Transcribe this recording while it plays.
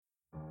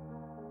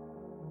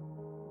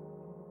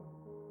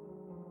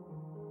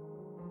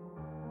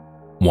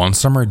One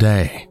summer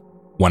day,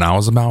 when I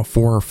was about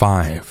 4 or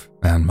 5,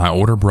 and my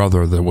older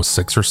brother that was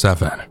 6 or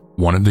 7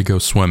 wanted to go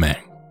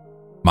swimming,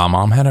 my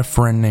mom had a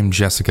friend named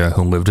Jessica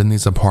who lived in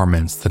these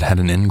apartments that had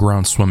an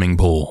in-ground swimming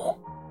pool.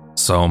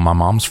 So my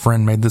mom's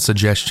friend made the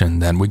suggestion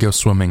that we go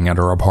swimming at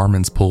our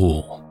apartment's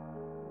pool.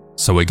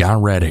 So we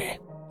got ready,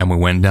 and we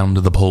went down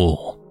to the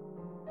pool.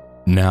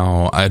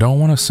 Now, I don't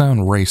want to sound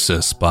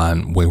racist,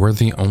 but we were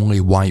the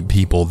only white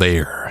people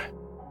there.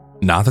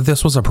 Not that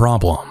this was a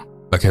problem,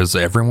 because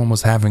everyone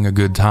was having a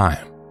good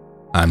time.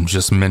 I'm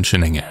just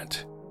mentioning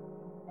it.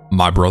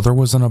 My brother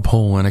was in a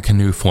pool in a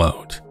canoe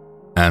float,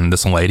 and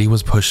this lady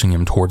was pushing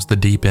him towards the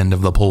deep end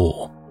of the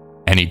pool,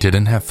 and he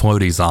didn't have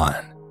floaties on.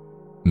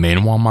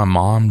 Meanwhile, my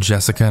mom,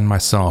 Jessica, and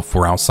myself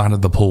were outside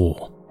of the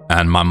pool,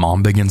 and my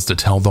mom begins to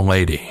tell the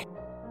lady,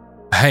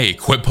 "Hey,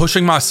 quit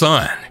pushing my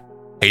son.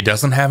 He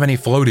doesn't have any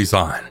floaties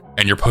on,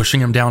 and you're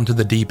pushing him down to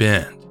the deep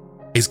end.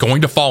 He's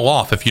going to fall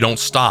off if you don't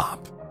stop."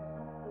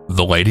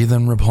 The lady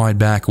then replied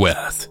back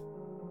with,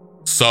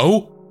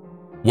 "So?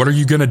 What are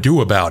you gonna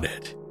do about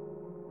it?"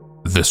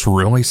 This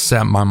really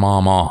set my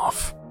mom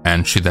off,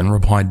 and she then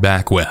replied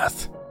back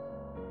with,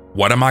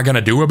 "What am I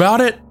gonna do about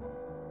it?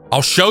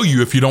 I'll show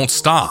you if you don't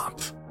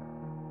stop."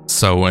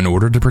 So in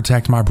order to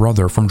protect my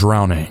brother from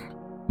drowning,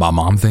 my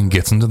mom then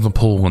gets into the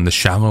pool in the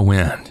shallow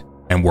end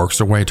and works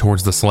her way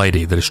towards this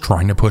lady that is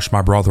trying to push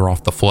my brother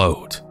off the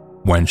float,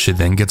 when she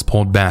then gets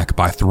pulled back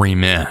by 3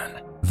 men.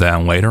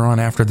 Then later on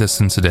after this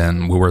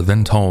incident, we were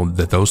then told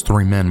that those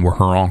 3 men were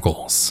her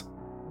uncles.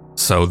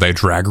 So they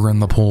drag her in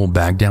the pool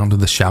back down to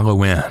the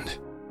shallow end,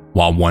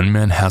 while one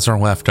man has her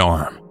left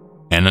arm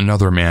and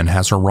another man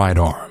has her right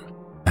arm.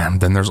 And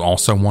then there's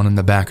also one in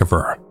the back of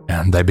her,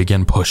 and they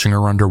begin pushing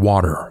her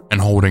underwater and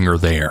holding her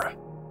there.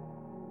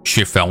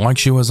 She felt like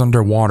she was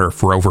underwater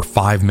for over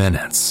 5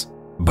 minutes,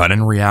 but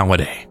in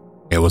reality,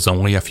 it was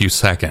only a few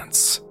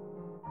seconds.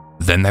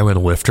 Then they would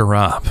lift her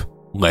up,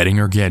 letting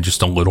her get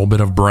just a little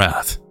bit of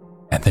breath,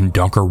 and then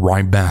dunk her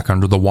right back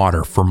under the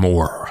water for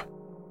more.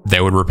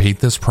 They would repeat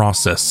this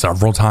process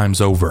several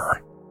times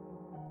over.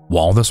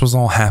 While this was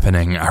all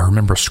happening, I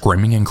remember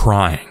screaming and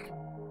crying.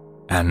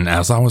 And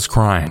as I was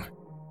crying,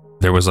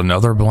 there was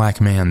another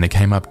black man that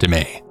came up to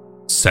me,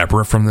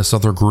 separate from this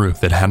other group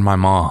that had my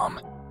mom.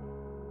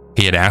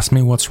 He had asked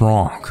me what's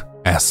wrong,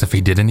 as if he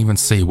didn't even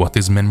see what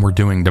these men were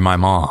doing to my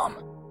mom.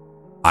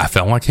 I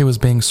felt like he was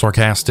being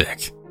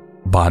sarcastic,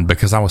 but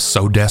because I was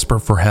so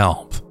desperate for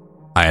help,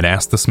 I had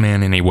asked this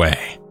man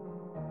anyway.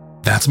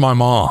 "That's my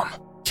mom.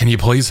 Can you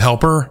please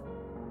help her?"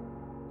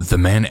 The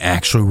man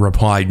actually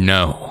replied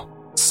no,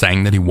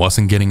 saying that he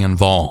wasn't getting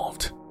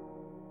involved.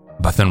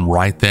 But then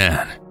right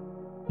then,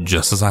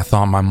 just as I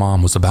thought my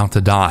mom was about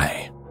to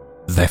die,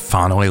 they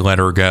finally let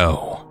her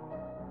go.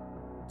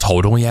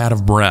 Totally out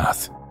of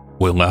breath,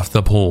 we left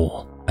the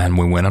pool and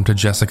we went up to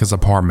Jessica's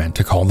apartment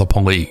to call the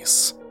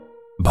police,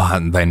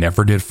 but they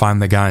never did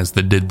find the guys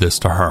that did this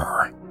to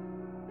her.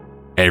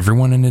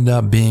 Everyone ended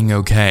up being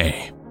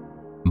okay,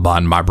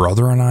 but my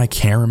brother and I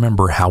can't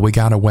remember how we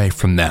got away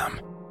from them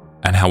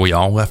and how we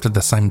all left at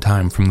the same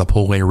time from the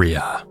pool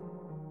area.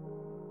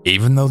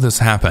 Even though this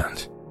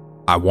happened,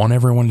 I want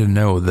everyone to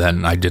know that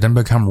I didn't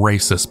become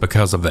racist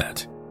because of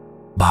it,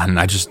 but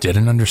I just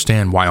didn't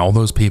understand why all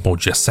those people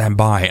just sat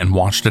by and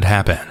watched it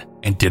happen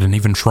and didn't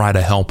even try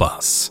to help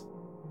us.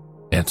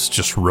 It's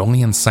just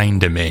really insane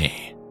to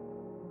me.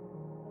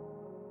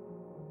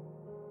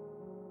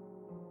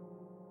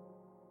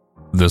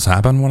 This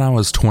happened when I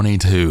was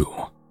 22.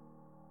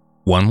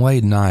 One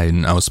late night,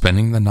 I was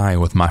spending the night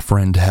with my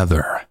friend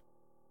Heather.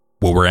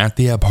 We were at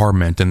the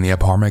apartment in the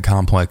apartment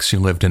complex she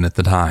lived in at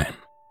the time.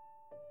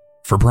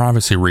 For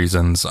privacy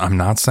reasons, I'm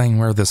not saying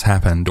where this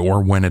happened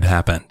or when it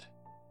happened.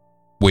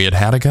 We had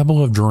had a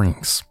couple of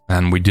drinks,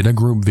 and we did a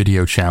group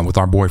video chat with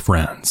our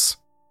boyfriends.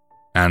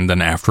 And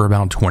then after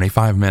about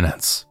 25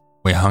 minutes,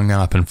 we hung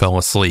up and fell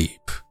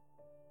asleep.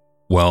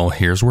 Well,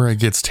 here's where it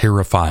gets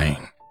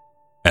terrifying.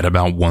 At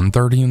about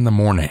 1:30 in the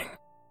morning,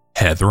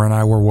 Heather and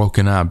I were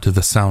woken up to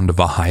the sound of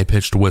a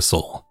high-pitched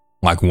whistle,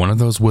 like one of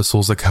those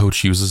whistles a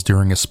coach uses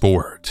during a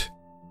sport.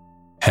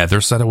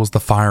 Heather said it was the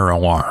fire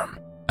alarm,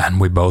 and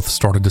we both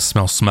started to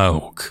smell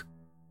smoke,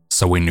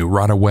 so we knew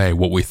right away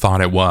what we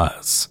thought it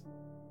was.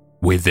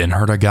 We then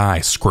heard a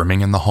guy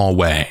screaming in the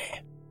hallway,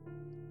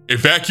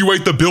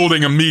 "Evacuate the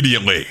building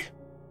immediately!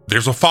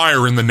 There's a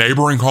fire in the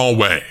neighboring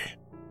hallway!"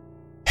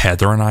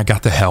 Heather and I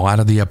got the hell out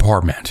of the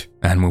apartment,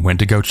 and we went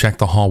to go check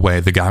the hallway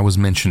the guy was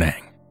mentioning.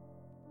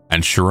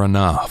 And sure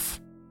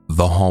enough,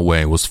 the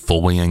hallway was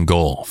fully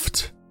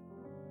engulfed.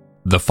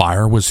 The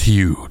fire was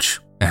huge,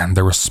 and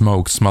there was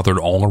smoke smothered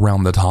all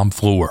around the top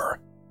floor,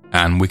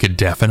 and we could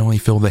definitely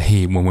feel the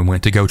heat when we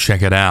went to go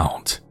check it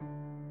out.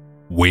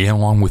 We,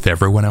 along with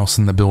everyone else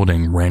in the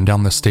building, ran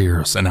down the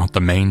stairs and out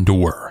the main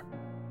door,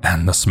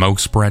 and the smoke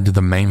spread to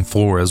the main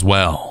floor as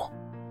well,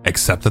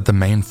 except that the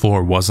main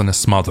floor wasn't as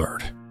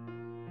smothered.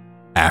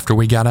 After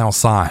we got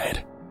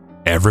outside,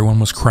 everyone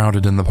was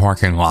crowded in the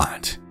parking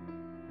lot.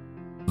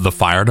 The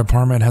fire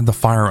department had the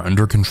fire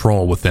under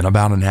control within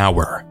about an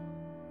hour,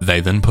 They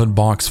then put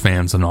box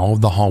fans in all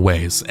of the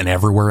hallways and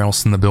everywhere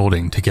else in the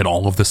building to get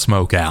all of the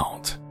smoke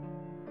out.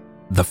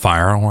 The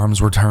fire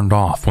alarms were turned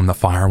off when the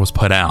fire was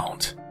put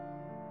out.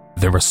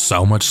 There was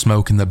so much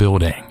smoke in the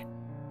building,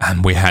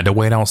 and we had to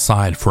wait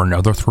outside for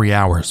another 3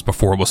 hours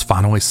before it was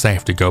finally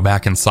safe to go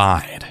back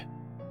inside.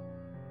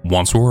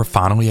 Once we were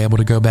finally able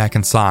to go back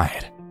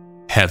inside,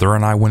 Heather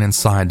and I went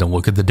inside to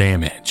look at the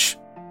damage.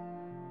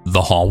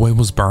 The hallway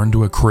was burned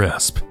to a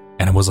crisp,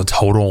 and it was a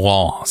total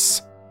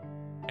loss.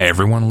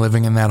 Everyone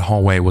living in that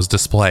hallway was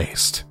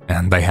displaced,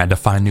 and they had to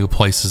find new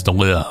places to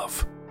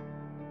live.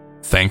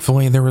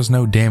 Thankfully, there was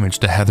no damage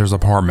to Heather's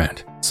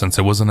apartment since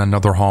it was in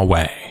another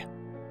hallway,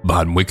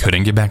 but we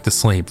couldn't get back to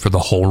sleep for the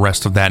whole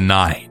rest of that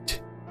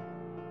night.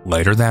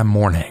 Later that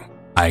morning,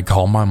 I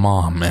called my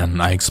mom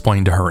and I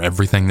explained to her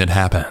everything that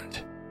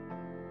happened.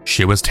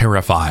 She was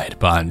terrified,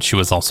 but she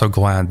was also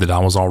glad that I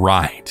was all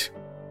right.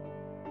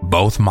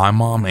 Both my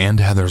mom and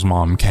Heather's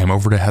mom came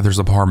over to Heather's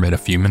apartment a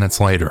few minutes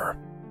later.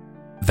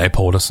 They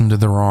pulled us into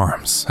their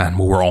arms, and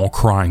we were all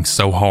crying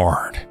so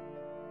hard.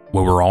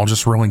 We were all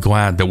just really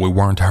glad that we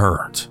weren't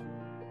hurt.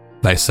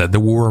 They said that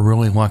we were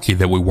really lucky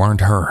that we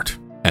weren't hurt,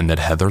 and that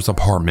Heather's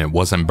apartment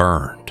wasn't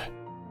burned.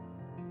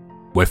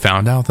 We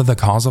found out that the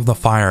cause of the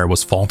fire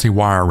was faulty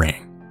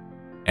wiring,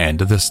 and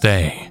to this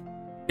day,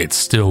 it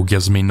still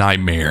gives me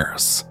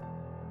nightmares.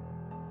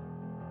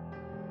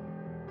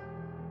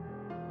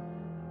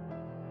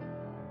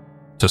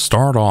 To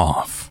start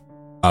off,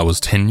 I was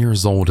 10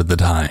 years old at the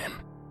time.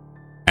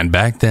 And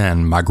back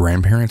then, my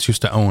grandparents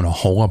used to own a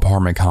whole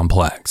apartment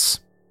complex,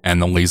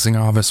 and the leasing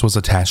office was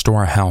attached to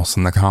our house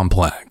in the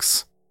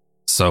complex.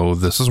 So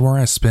this is where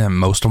I spent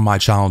most of my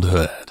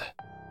childhood.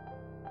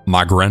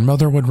 My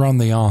grandmother would run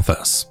the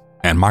office,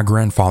 and my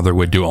grandfather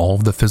would do all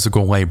of the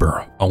physical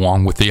labor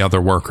along with the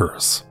other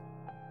workers.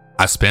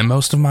 I spent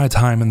most of my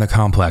time in the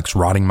complex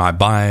riding my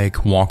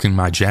bike, walking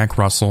my Jack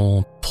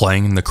Russell,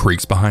 playing in the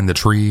creeks behind the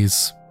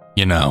trees.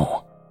 You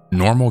know,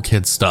 normal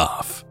kid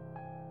stuff.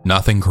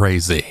 Nothing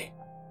crazy.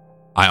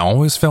 I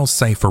always felt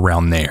safe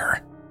around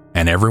there,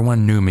 and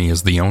everyone knew me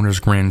as the owner's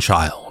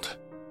grandchild.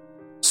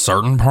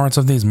 Certain parts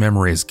of these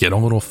memories get a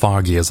little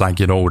foggy as I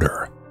get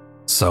older,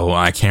 so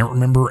I can't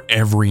remember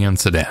every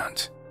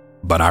incident,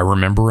 but I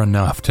remember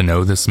enough to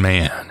know this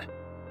man.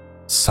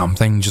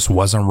 Something just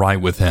wasn't right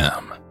with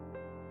him.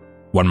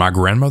 When my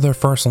grandmother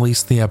first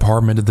leased the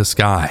apartment to this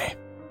guy,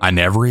 I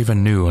never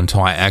even knew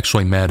until I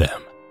actually met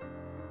him.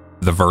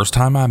 The first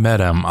time I met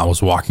him, I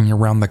was walking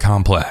around the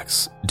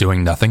complex,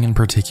 doing nothing in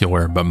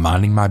particular but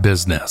minding my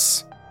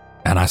business,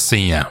 and I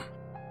see him.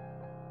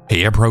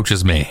 He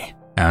approaches me,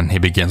 and he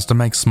begins to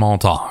make small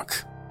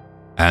talk,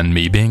 and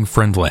me being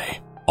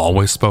friendly,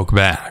 always spoke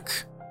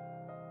back.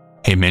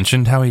 He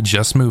mentioned how he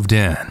just moved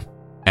in,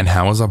 and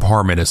how his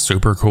apartment is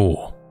super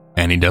cool,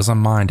 and he doesn't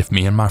mind if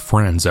me and my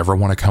friends ever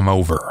want to come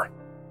over.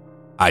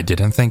 I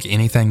didn't think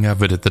anything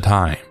of it at the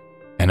time,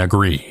 and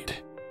agreed.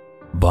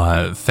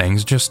 But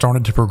things just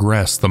started to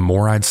progress the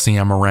more I'd see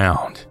him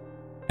around,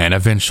 and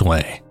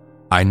eventually,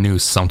 I knew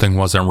something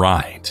wasn't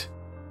right.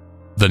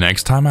 The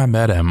next time I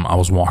met him, I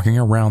was walking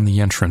around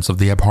the entrance of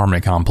the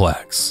apartment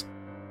complex.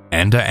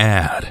 And to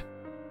add,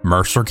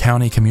 Mercer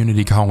County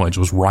Community College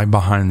was right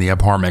behind the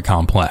apartment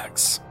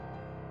complex.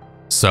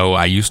 So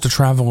I used to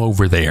travel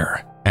over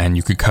there, and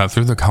you could cut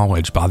through the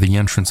college by the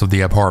entrance of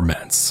the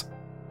apartments.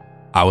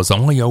 I was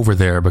only over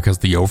there because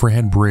the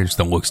overhead bridge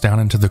that looks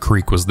down into the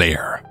creek was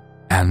there,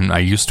 and I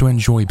used to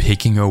enjoy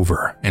peeking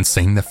over and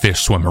seeing the fish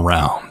swim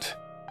around.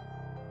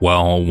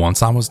 Well,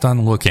 once I was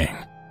done looking,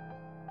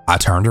 I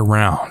turned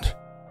around,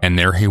 and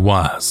there he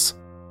was,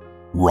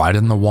 right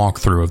in the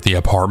walkthrough of the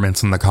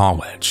apartments in the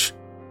college.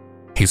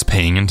 He's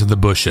peeing into the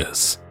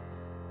bushes.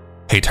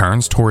 He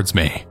turns towards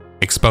me,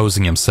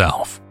 exposing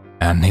himself,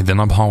 and he then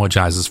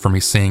apologizes for me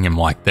seeing him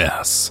like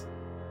this.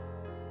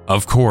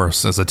 Of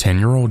course, as a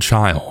 10-year-old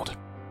child,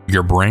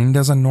 your brain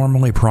doesn't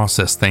normally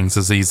process things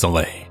as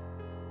easily.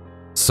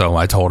 So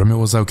I told him it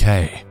was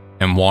okay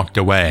and walked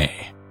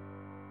away.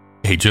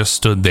 He just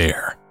stood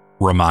there,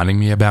 reminding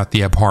me about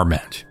the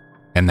apartment,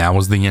 and that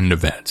was the end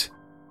of it.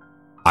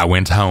 I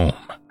went home.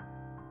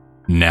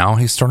 Now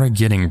he started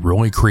getting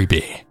really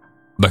creepy,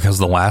 because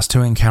the last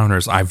two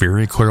encounters I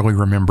very clearly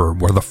remember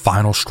were the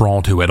final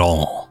straw to it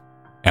all,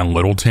 and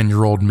little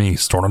 10-year-old me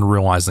started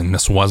realizing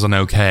this wasn't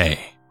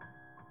okay.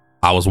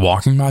 I was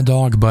walking my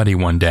dog Buddy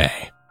one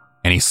day,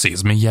 and he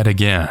sees me yet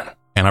again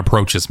and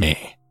approaches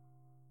me.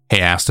 He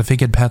asked if he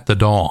could pet the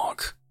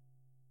dog.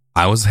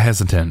 I was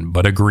hesitant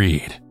but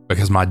agreed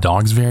because my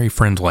dog's very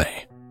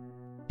friendly.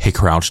 He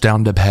crouched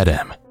down to pet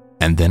him,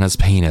 and then his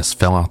penis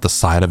fell out the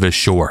side of his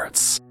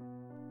shorts.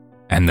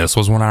 And this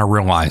was when I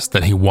realized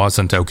that he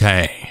wasn't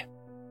okay.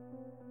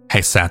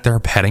 He sat there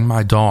petting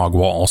my dog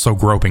while also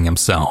groping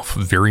himself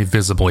very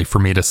visibly for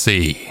me to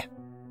see.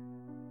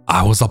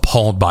 I was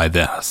appalled by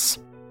this.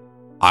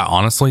 I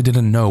honestly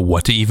didn't know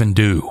what to even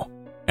do,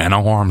 and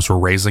alarms were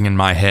raising in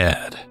my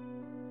head.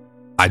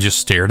 I just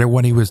stared at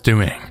what he was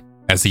doing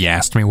as he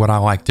asked me what I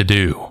liked to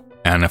do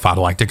and if I'd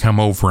like to come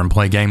over and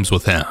play games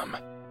with him.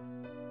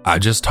 I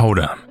just told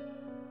him,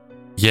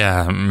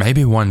 Yeah,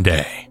 maybe one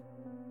day.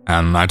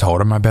 And I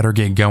told him I better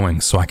get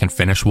going so I can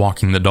finish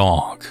walking the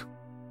dog.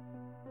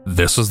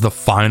 This was the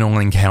final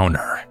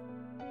encounter.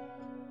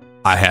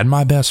 I had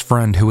my best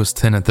friend who was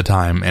 10 at the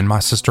time and my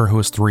sister who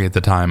was 3 at the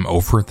time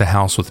over at the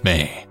house with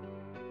me,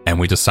 and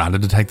we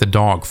decided to take the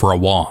dog for a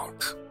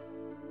walk.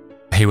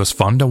 He was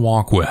fun to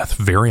walk with,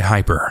 very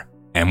hyper,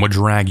 and would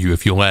drag you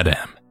if you let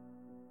him.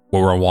 We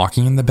were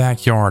walking in the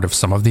backyard of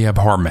some of the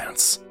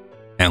apartments,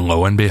 and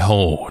lo and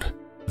behold,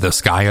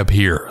 this guy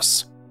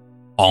appears,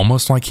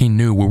 almost like he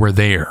knew we were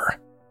there,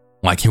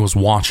 like he was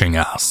watching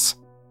us.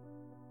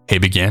 He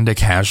began to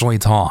casually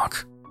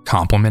talk,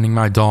 complimenting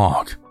my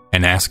dog,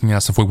 and asking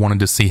us if we wanted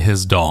to see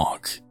his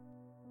dog.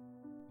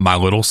 My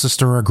little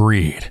sister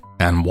agreed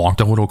and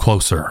walked a little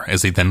closer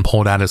as he then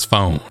pulled out his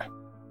phone.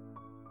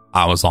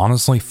 I was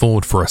honestly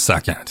fooled for a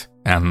second,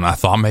 and I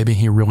thought maybe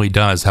he really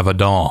does have a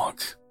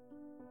dog.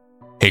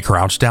 He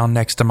crouched down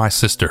next to my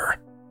sister,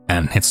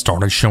 and it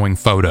started showing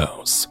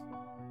photos.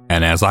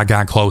 And as I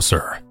got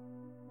closer,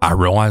 I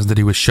realized that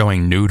he was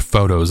showing nude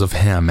photos of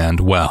him and,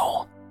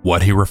 well,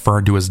 what he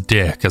referred to as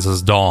Dick as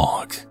his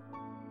dog.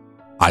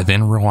 I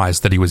then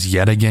realized that he was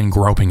yet again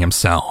groping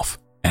himself,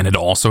 and had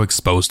also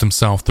exposed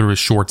himself through his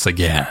shorts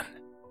again.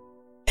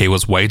 He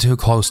was way too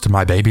close to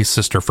my baby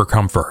sister for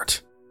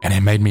comfort, and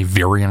it made me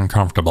very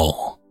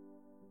uncomfortable.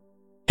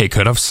 He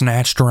could have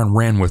snatched her and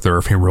ran with her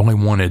if he really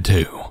wanted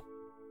to,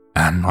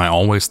 and I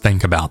always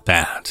think about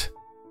that.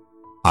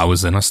 I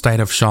was in a state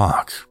of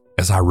shock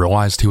as I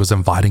realized he was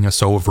inviting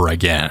us over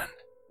again.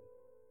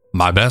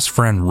 My best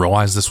friend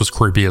realized this was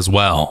creepy as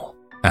well,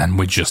 and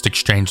we just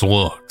exchanged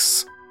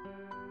looks.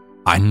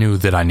 I knew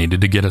that I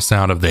needed to get us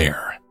out of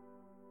there,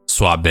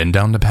 so I bent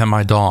down to pet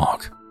my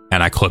dog,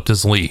 and I clipped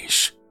his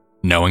leash,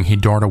 knowing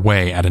he'd dart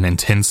away at an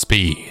intense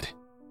speed.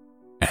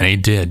 And he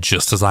did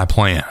just as I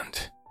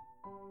planned.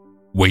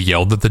 We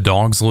yelled that the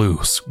dog's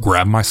loose,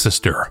 grabbed my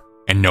sister,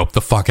 and noped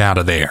the fuck out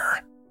of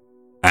there.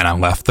 And I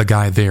left the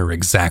guy there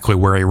exactly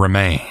where he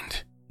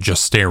remained,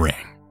 just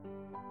staring.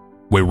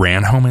 We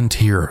ran home in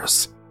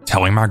tears,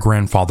 telling my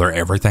grandfather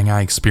everything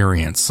I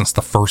experienced since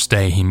the first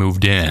day he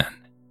moved in.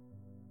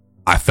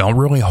 I felt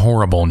really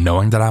horrible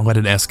knowing that I let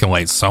it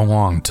escalate so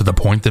long to the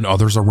point that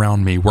others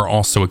around me were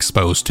also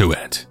exposed to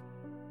it.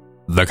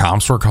 The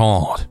cops were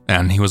called,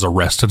 and he was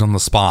arrested on the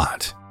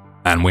spot,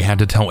 and we had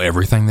to tell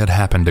everything that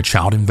happened to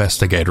child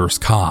investigators,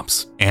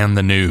 cops, and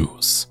the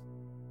news.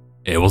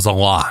 It was a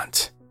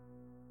lot.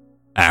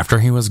 After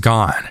he was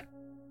gone,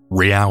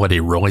 reality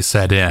really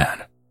set in,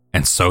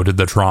 and so did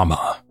the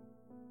trauma.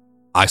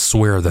 I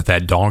swear that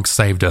that dog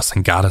saved us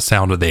and got us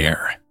out of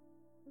there,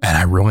 and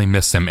I really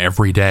miss him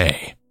every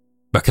day,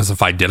 because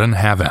if I didn't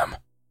have him,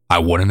 I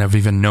wouldn't have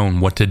even known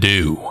what to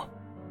do.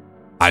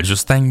 I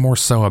just think more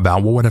so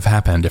about what would have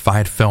happened if I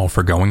had fell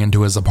for going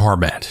into his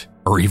apartment,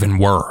 or even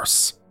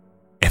worse,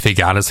 if he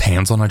got his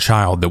hands on a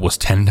child that was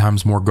 10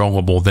 times more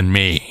gullible than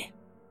me.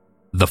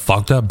 The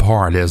fucked up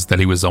part is that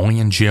he was only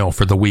in jail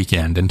for the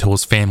weekend until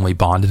his family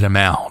bonded him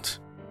out.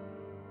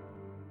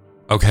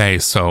 Okay,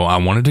 so I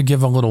wanted to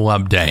give a little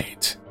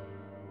update.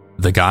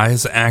 The guy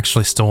is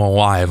actually still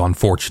alive,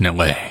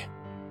 unfortunately.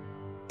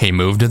 He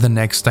moved to the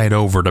next state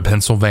over to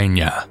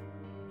Pennsylvania,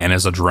 and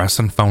his address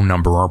and phone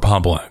number are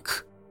public.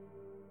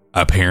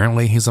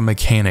 Apparently he's a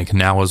mechanic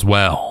now as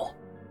well.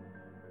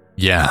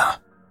 Yeah,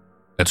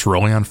 it's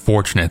really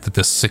unfortunate that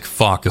this sick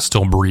fuck is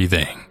still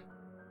breathing.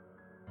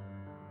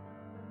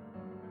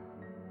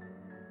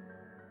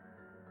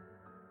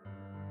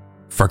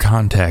 For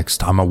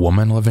context, I'm a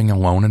woman living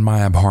alone in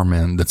my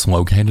apartment that's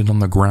located on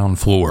the ground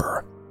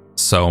floor,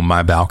 so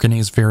my balcony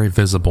is very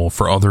visible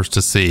for others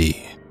to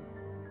see.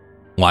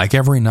 Like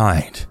every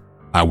night,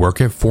 I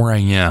work at 4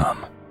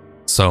 a.m.,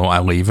 so I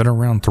leave at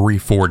around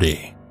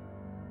 3:40.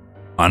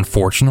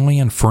 Unfortunately,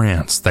 in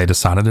France, they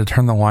decided to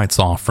turn the lights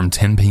off from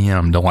 10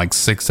 p.m. to like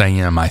 6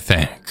 a.m., I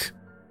think.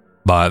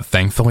 But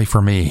thankfully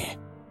for me,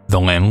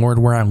 the landlord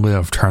where I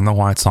live turned the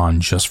lights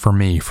on just for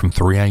me from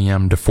 3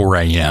 a.m. to 4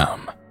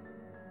 a.m.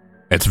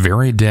 It's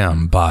very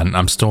dim, but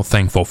I'm still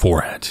thankful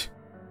for it.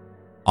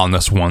 On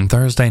this one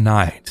Thursday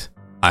night,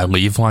 I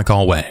leave like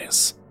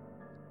always.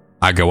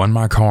 I go in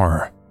my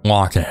car,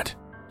 lock it,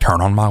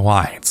 turn on my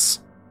lights,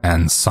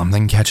 and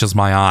something catches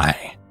my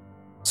eye.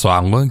 So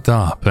I looked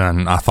up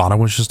and I thought it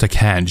was just a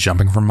cat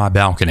jumping from my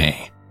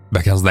balcony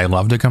because they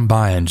love to come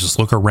by and just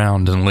look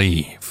around and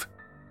leave.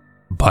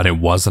 But it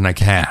wasn't a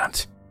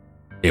cat.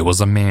 It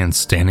was a man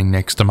standing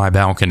next to my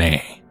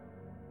balcony.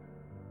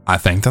 I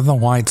think that the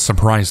light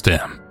surprised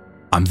him.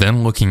 I'm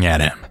then looking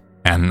at him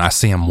and I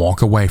see him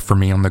walk away from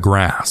me on the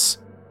grass,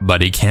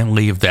 but he can't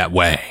leave that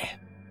way.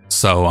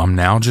 So I'm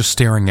now just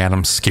staring at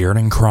him scared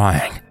and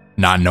crying,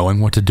 not knowing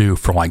what to do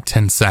for like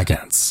 10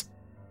 seconds.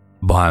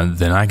 But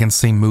then I can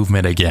see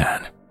movement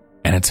again,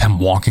 and it's him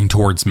walking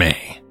towards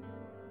me.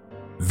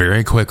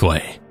 Very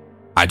quickly,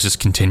 I just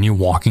continue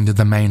walking to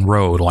the main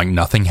road like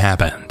nothing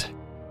happened.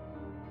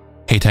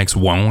 He takes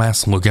one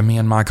last look at me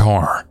in my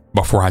car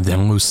before I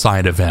then lose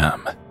sight of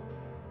him.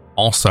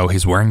 Also,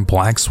 he's wearing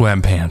black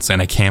sweatpants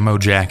and a camo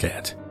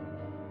jacket.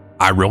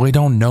 I really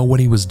don't know what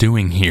he was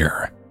doing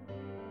here,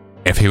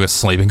 if he was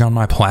sleeping on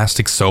my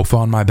plastic sofa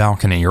on my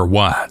balcony or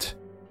what.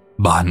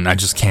 But I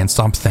just can't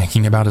stop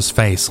thinking about his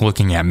face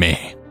looking at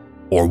me,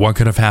 or what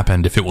could have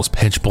happened if it was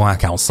pitch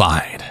black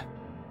outside.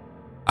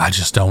 I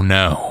just don't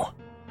know.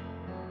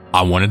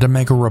 I wanted to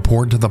make a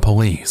report to the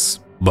police,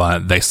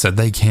 but they said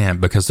they can't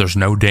because there's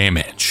no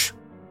damage.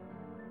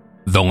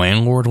 The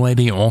landlord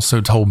lady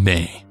also told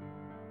me,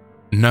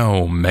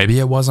 no, maybe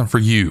it wasn't for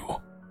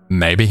you.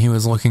 Maybe he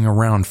was looking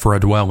around for a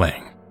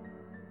dwelling.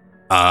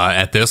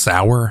 At this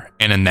hour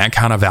and in that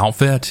kind of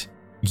outfit?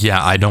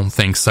 Yeah, I don't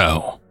think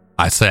so,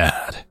 I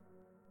said.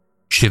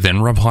 She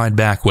then replied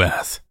back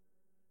with,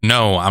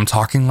 no, I'm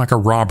talking like a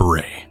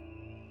robbery.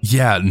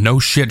 Yeah, no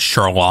shit,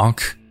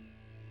 Sherlock.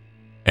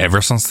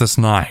 Ever since this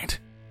night,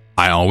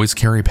 I always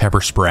carry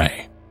pepper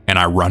spray, and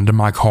I run to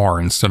my car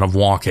instead of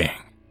walking.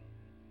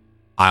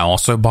 I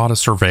also bought a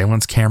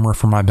surveillance camera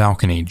for my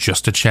balcony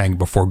just to check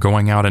before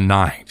going out at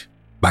night,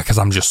 because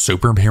I'm just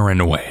super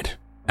paranoid,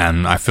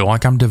 and I feel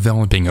like I'm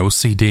developing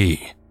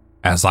OCD,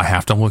 as I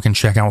have to look and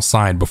check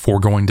outside before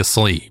going to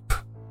sleep.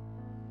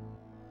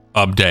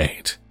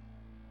 Update.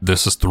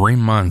 This is 3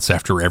 months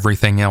after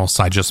everything else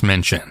I just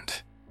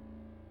mentioned.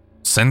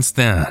 Since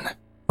then,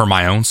 for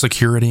my own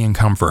security and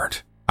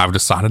comfort, I've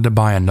decided to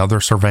buy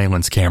another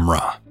surveillance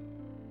camera.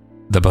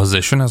 The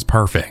position is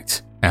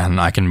perfect,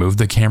 and I can move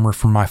the camera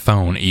from my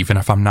phone even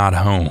if I'm not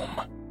home.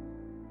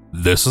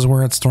 This is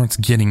where it starts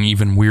getting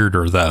even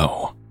weirder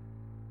though.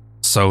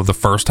 So the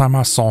first time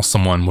I saw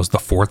someone was the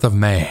 4th of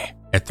May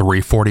at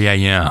 3:40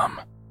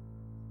 a.m.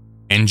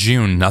 In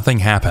June, nothing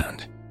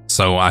happened,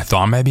 so I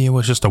thought maybe it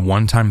was just a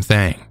one-time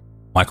thing,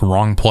 like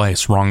wrong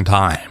place, wrong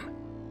time.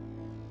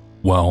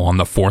 Well, on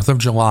the 4th of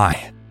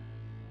July,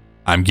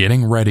 I'm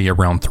getting ready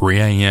around 3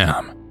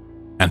 a.m.,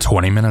 and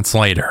 20 minutes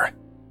later,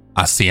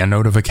 I see a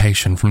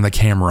notification from the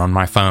camera on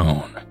my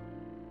phone.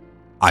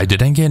 I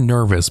didn't get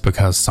nervous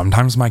because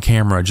sometimes my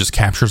camera just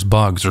captures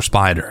bugs or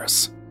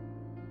spiders.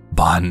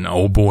 But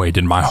oh boy,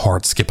 did my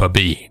heart skip a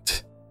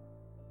beat.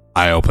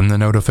 I opened the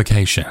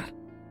notification,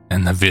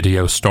 and the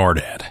video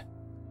started.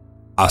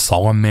 I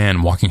saw a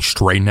man walking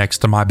straight next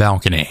to my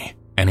balcony,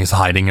 and he's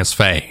hiding his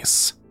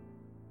face.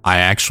 I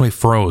actually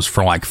froze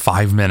for like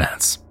 5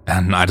 minutes,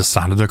 and I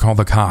decided to call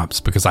the cops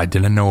because I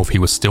didn't know if he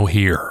was still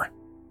here,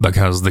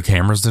 because the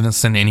cameras didn't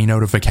send any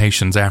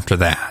notifications after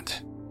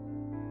that.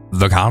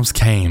 The cops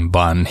came,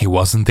 but he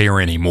wasn't there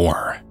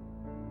anymore.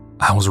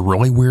 I was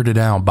really weirded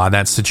out by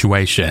that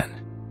situation.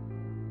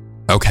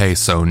 Okay,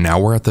 so now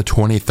we're at the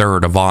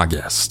 23rd of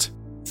August.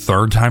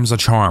 3rd time's a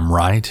charm,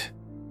 right?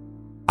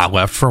 I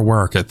left for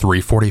work at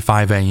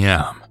 3:45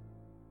 a.m.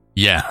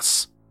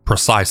 Yes,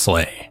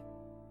 precisely.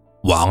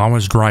 While I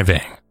was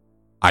driving,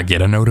 I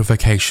get a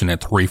notification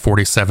at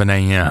 3:47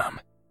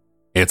 a.m.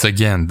 It's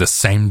again the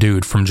same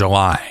dude from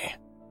July.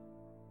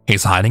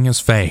 He's hiding his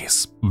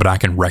face, but I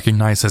can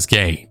recognize his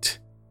gait.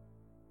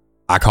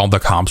 I called the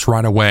cops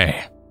right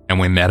away, and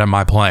we met at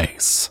my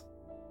place.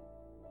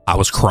 I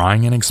was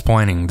crying and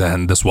explaining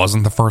that this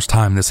wasn't the first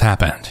time this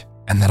happened,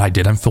 and that I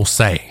didn't feel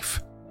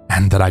safe,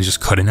 and that I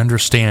just couldn't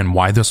understand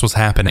why this was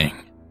happening.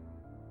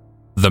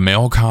 The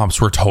male cops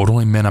were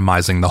totally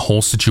minimizing the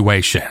whole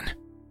situation,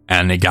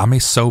 and it got me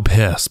so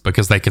pissed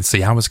because they could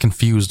see I was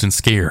confused and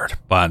scared,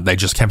 but they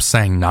just kept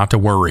saying not to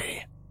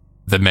worry,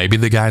 that maybe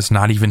the guy's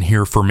not even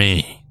here for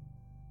me.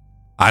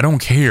 I don't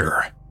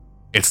care.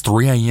 It's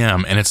 3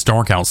 a.m. and it's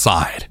dark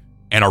outside,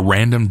 and a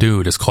random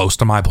dude is close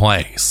to my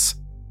place.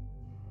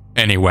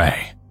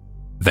 Anyway,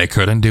 they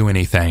couldn't do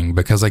anything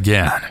because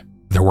again,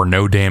 there were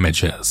no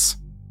damages.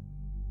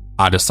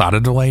 I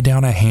decided to lay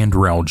down a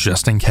handrail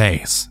just in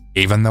case,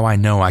 even though I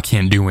know I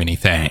can't do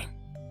anything.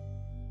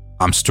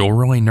 I'm still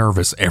really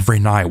nervous every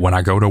night when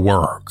I go to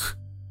work,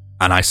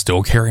 and I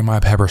still carry my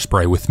pepper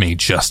spray with me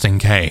just in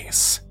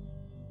case.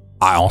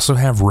 I also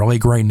have really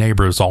great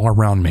neighbors all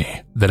around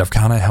me that have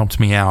kind of helped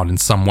me out in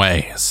some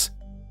ways.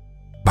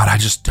 But I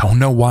just don't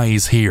know why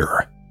he's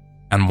here,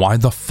 and why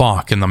the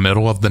fuck in the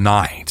middle of the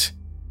night.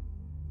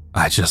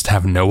 I just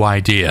have no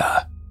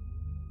idea.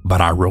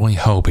 But I really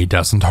hope he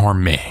doesn't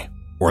harm me,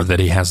 or that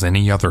he has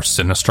any other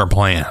sinister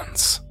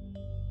plans.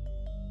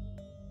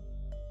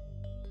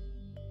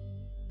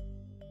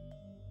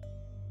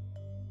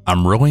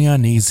 I'm really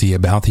uneasy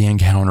about the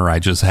encounter I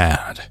just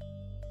had.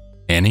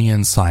 Any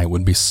insight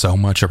would be so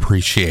much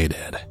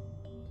appreciated.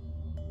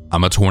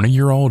 I'm a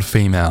 20-year-old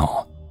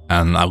female,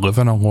 and I live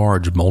in a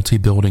large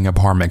multi-building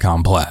apartment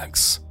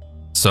complex,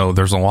 so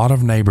there's a lot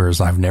of neighbors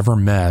I've never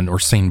met or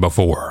seen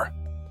before.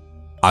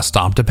 I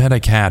stopped to pet a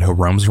cat who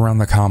roams around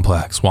the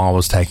complex while I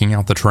was taking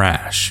out the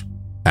trash,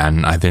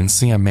 and I then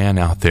see a man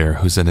out there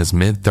who's in his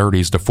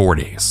mid-30s to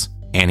 40s,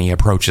 and he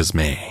approaches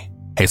me.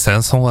 He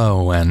says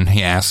hello, and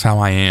he asks how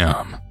I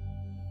am.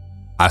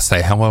 I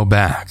say hello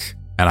back,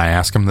 and I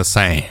ask him the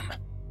same,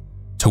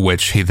 to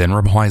which he then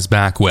replies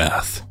back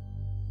with,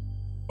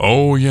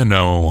 "Oh, you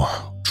know,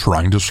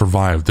 trying to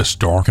survive this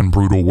dark and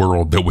brutal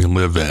world that we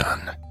live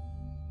in."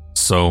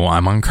 So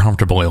I'm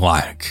uncomfortably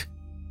like,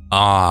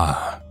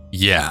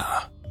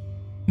 yeah.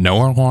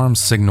 No alarm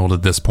signaled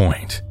at this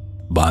point,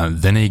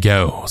 but then he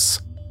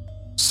goes,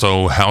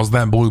 "So how's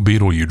that Blue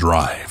Beetle you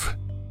drive?"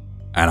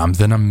 And I'm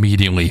then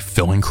immediately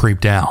feeling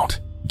creeped out,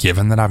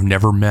 given that I've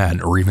never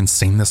met or even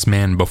seen this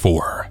man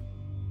before.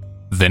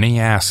 Then he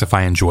asks if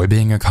I enjoy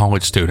being a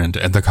college student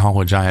at the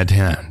college I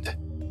attend.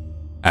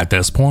 At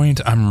this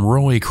point, I'm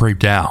really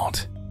creeped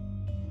out.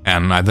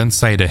 And I then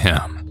say to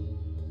him,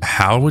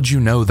 "How would you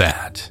know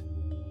that?"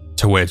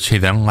 To which he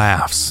then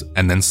laughs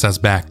and then says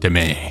back to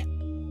me,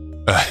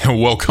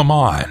 "Well, come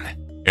on,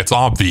 it's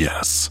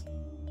obvious."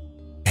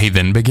 He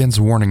then begins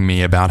warning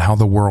me about how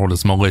the world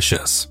is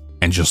malicious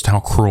and just how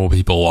cruel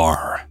people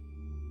are.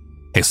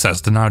 He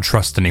says to not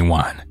trust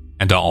anyone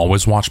and to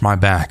always watch my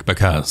back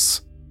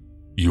because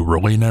you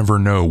really never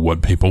know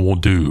what people will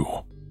do,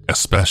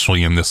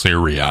 especially in this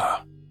area.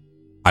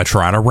 I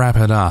try to wrap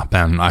it up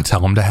and I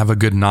tell him to have a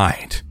good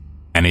night,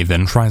 and he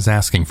then tries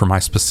asking for my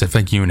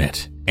specific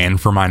unit and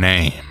for my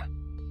name.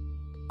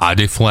 I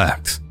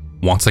deflect,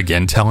 once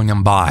again telling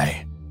him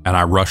bye, and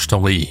I rush to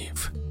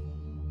leave.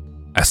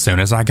 As soon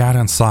as I got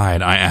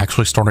inside, I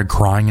actually started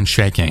crying and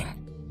shaking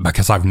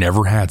because I've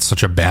never had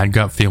such a bad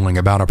gut feeling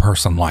about a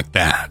person like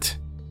that.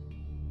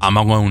 I'm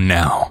alone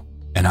now,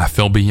 and I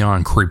feel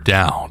beyond creeped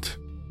out.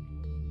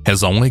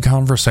 His only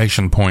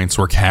conversation points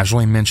were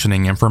casually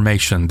mentioning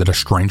information that a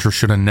stranger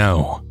shouldn't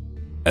know,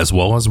 as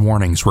well as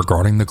warnings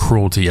regarding the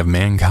cruelty of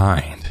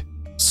mankind.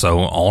 So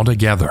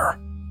altogether,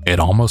 it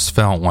almost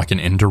felt like an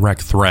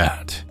indirect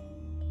threat.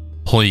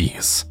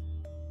 Please,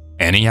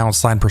 any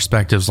outside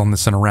perspectives on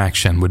this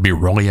interaction would be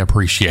really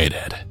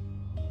appreciated.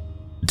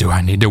 Do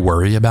I need to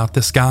worry about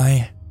this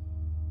guy?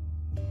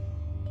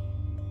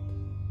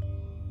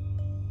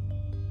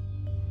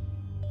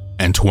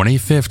 In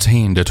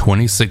 2015 to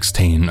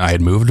 2016, I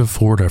had moved to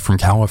Florida from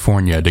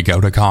California to go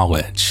to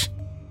college.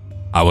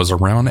 I was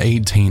around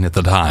 18 at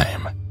the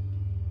time.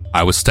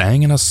 I was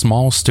staying in a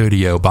small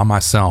studio by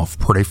myself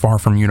pretty far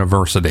from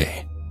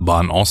university,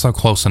 but also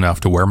close enough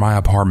to where my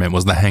apartment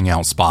was the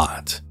hangout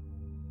spot.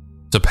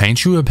 To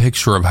paint you a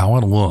picture of how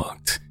it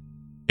looked,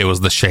 it was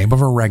the shape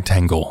of a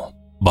rectangle,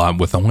 but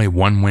with only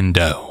one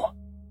window.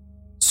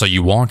 So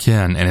you walk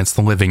in and it's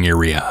the living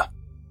area.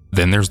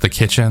 Then there's the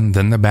kitchen,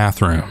 then the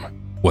bathroom,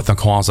 with the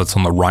closets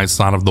on the right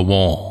side of the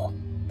wall.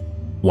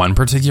 One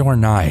particular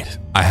night,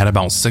 I had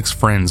about 6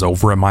 friends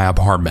over at my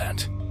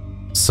apartment.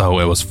 So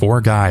it was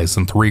 4 guys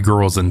and 3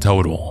 girls in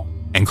total,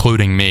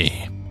 including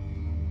me.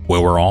 We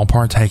were all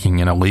partaking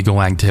in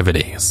illegal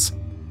activities,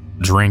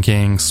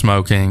 drinking,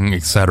 smoking,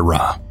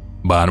 etc.,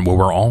 but we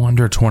were all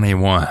under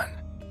 21.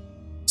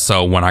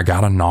 So when I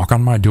got a knock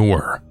on my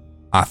door,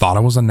 I thought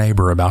it was a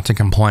neighbor about to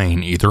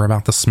complain either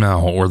about the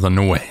smell or the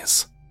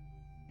noise.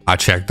 I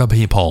checked the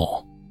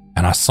peephole,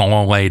 and I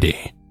saw a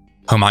lady,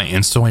 whom I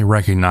instantly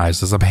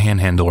recognized as a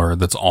panhandler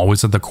that's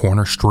always at the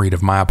corner street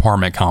of my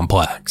apartment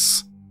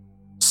complex.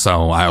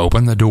 So I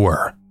opened the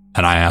door,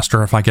 and I asked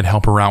her if I could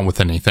help her out with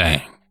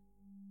anything.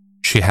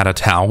 She had a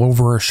towel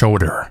over her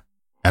shoulder,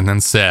 and then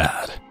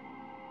said,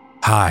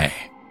 "Hi,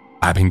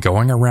 I've been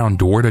going around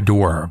door to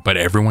door, but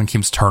everyone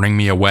keeps turning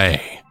me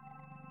away.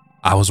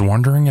 I was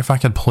wondering if I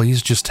could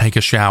please just take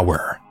a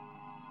shower.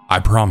 I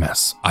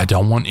promise, I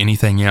don't want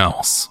anything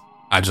else.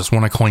 I just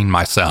want to clean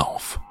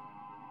myself."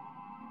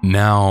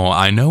 Now,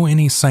 I know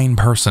any sane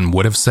person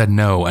would have said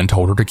no and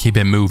told her to keep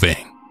it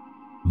moving,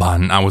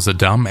 but I was a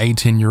dumb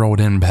 18-year-old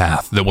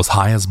empath that was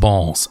high as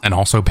balls and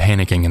also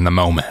panicking in the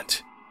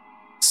moment.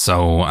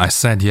 So I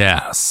said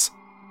yes.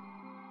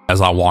 As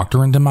I walked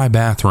her into my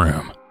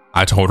bathroom,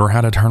 I told her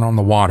how to turn on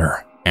the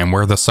water and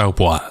where the soap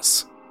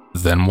was,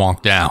 then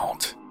walked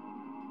out.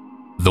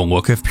 The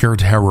look of pure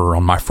terror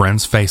on my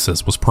friends'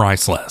 faces was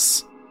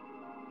priceless.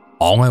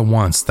 All at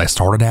once, they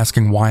started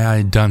asking why I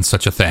had done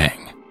such a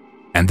thing,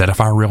 and that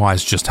if I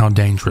realized just how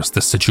dangerous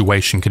this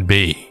situation could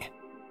be.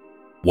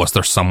 Was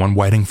there someone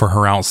waiting for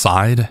her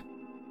outside?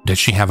 Did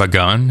she have a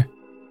gun?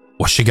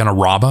 Was she gonna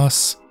rob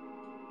us?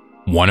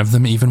 One of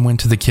them even went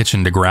to the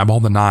kitchen to grab all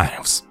the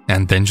knives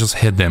and then just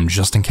hid them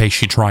just in case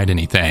she tried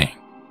anything.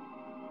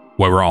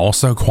 We were all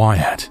so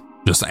quiet,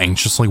 just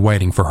anxiously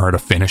waiting for her to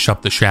finish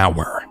up the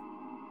shower.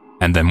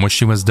 And then when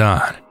she was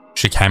done,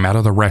 she came out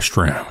of the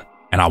restroom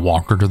and I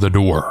walked her to the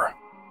door.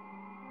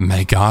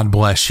 "May God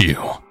bless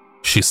you,"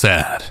 she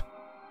said.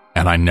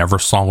 And I never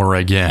saw her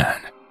again,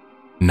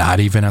 not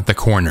even at the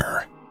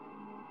corner.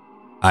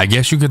 I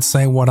guess you could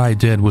say what I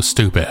did was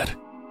stupid,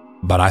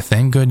 but I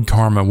think good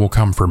karma will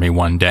come for me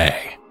one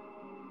day.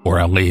 Or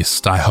at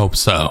least I hope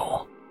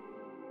so.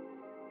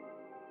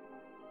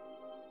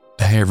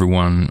 Hey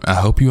everyone, I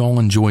hope you all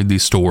enjoyed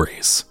these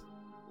stories.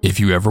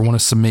 If you ever want to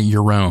submit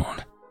your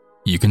own,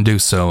 you can do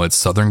so at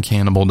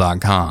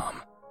southerncannibal.com.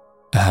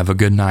 Have a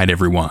good night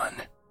everyone.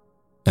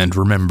 And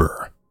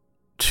remember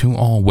to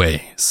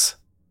always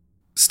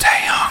stay